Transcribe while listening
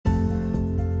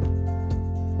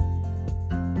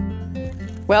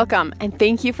Welcome, and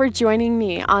thank you for joining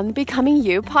me on the Becoming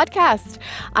You podcast.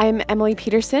 I'm Emily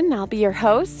Peterson, and I'll be your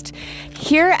host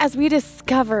here as we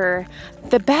discover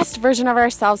the best version of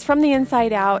ourselves from the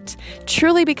inside out,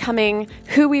 truly becoming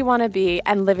who we want to be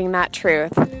and living that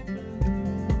truth.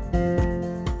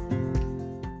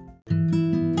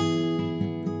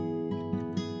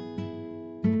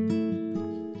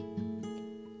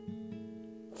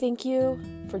 Thank you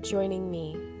for joining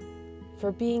me,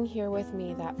 for being here with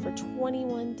me, that for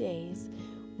 21 days,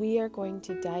 we are going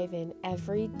to dive in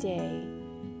every day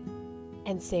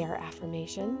and say our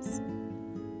affirmations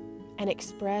and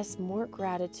express more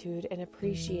gratitude and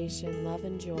appreciation, love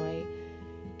and joy,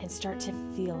 and start to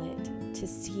feel it, to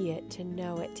see it, to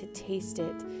know it, to taste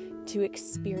it, to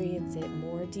experience it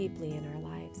more deeply in our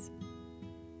lives.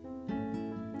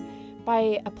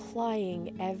 By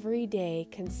applying every day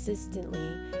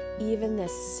consistently, even the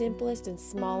simplest and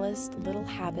smallest little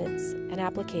habits and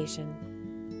application,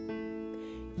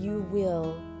 you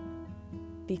will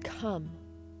become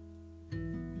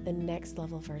the next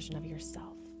level version of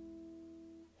yourself.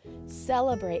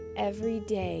 Celebrate every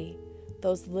day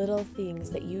those little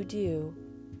things that you do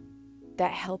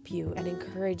that help you and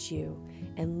encourage you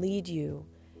and lead you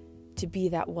to be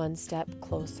that one step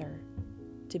closer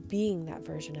to being that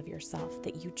version of yourself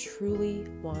that you truly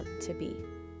want to be.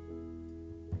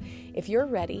 If you're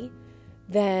ready,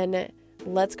 then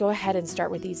let's go ahead and start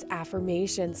with these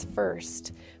affirmations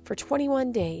first. For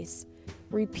 21 days,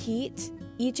 repeat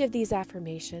each of these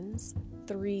affirmations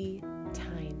 3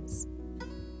 times.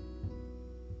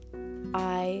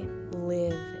 I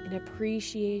live in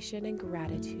appreciation and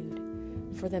gratitude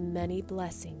for the many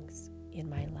blessings in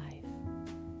my life.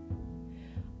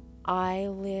 I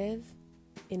live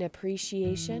in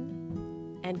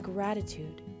appreciation and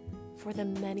gratitude for the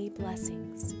many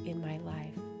blessings in my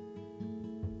life.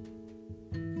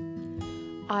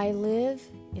 I live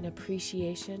in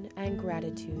appreciation and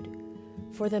gratitude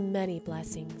for the many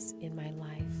blessings in my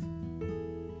life.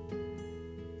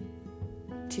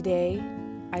 Today,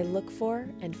 I look for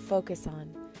and focus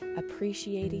on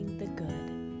appreciating the good.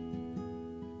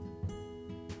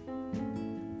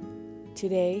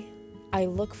 Today, I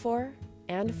look for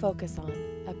and focus on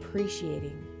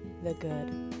appreciating the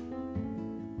good.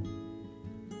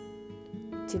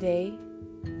 Today,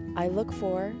 I look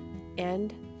for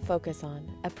and focus on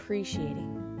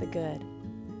appreciating the good.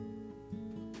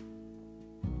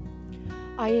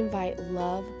 I invite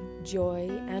love, joy,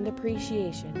 and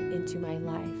appreciation into my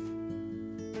life.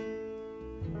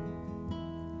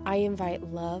 I invite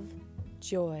love,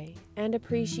 joy, and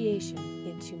appreciation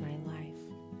into my life.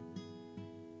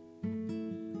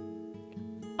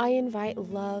 I invite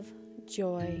love,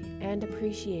 joy, and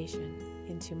appreciation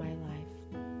into my life.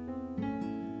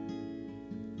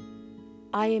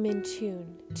 I am in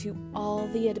tune to all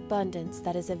the abundance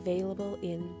that is available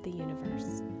in the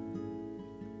universe.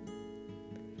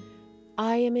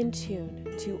 I am in tune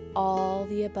to all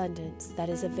the abundance that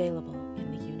is available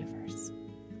in the universe.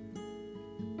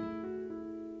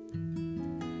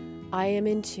 I am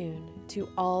in tune to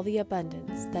all the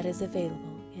abundance that is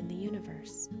available in the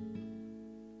universe.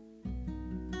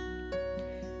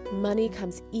 Money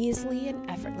comes easily and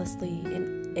effortlessly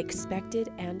in expected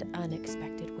and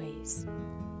unexpected ways.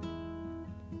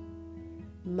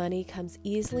 Money comes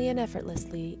easily and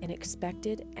effortlessly in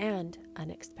expected and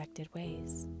unexpected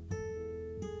ways.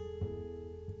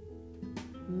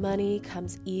 Money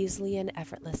comes easily and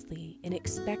effortlessly in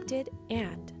expected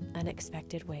and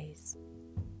unexpected ways.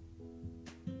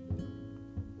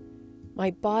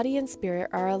 My body and spirit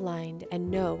are aligned and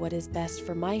know what is best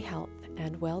for my health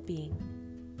and well-being.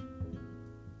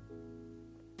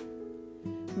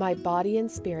 My body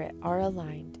and spirit are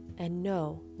aligned and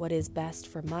know what is best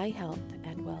for my health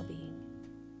and well-being.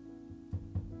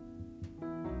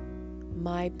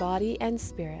 My body and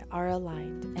spirit are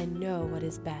aligned and know what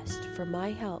is best for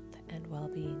my health and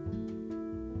well-being.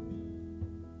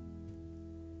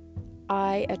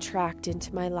 I attract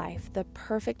into my life the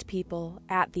perfect people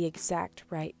at the exact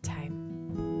right time.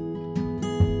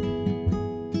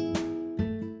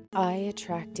 I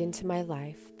attract into my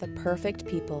life the perfect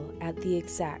people at the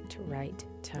exact right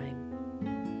time.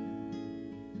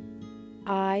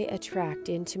 I attract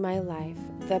into my life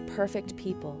the perfect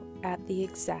people at the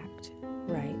exact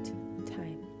right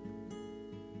time.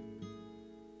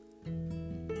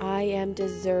 I am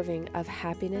deserving of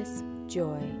happiness,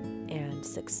 joy, and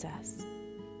success.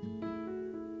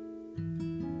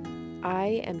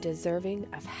 I am deserving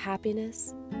of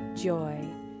happiness, joy,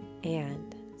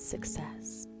 and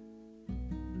success.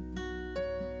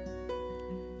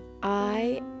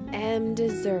 I am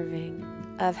deserving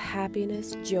of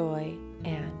happiness, joy,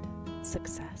 and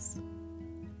success.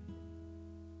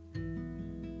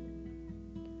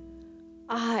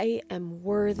 I am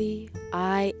worthy.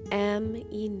 I am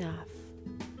enough.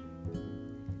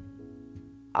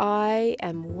 I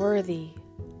am worthy.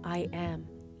 I am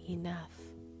enough.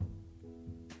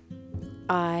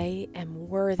 I am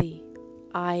worthy.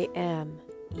 I am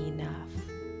enough.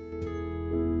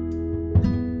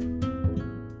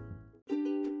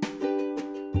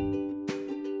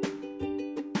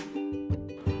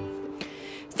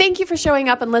 Thank you for showing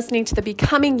up and listening to the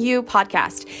Becoming You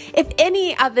podcast. If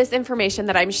any of this information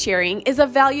that I'm sharing is of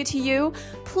value to you,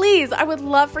 please, I would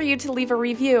love for you to leave a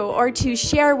review or to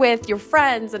share with your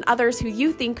friends and others who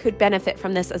you think could benefit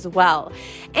from this as well.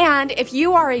 And if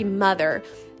you are a mother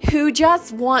who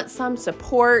just wants some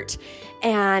support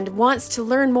and wants to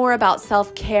learn more about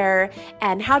self-care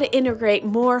and how to integrate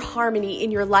more harmony in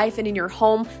your life and in your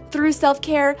home through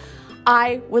self-care,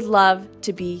 I would love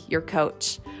to be your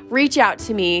coach. Reach out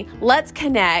to me. Let's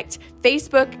connect.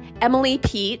 Facebook, Emily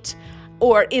Pete,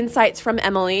 or Insights from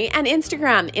Emily, and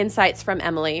Instagram, Insights from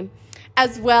Emily,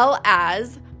 as well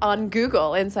as on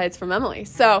Google, Insights from Emily.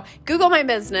 So Google my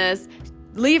business,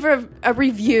 leave a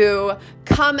review,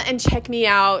 come and check me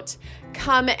out,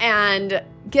 come and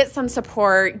get some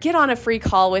support, get on a free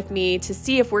call with me to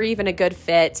see if we're even a good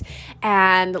fit,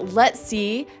 and let's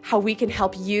see how we can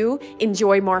help you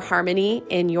enjoy more harmony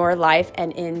in your life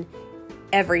and in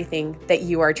everything that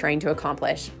you are trying to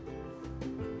accomplish.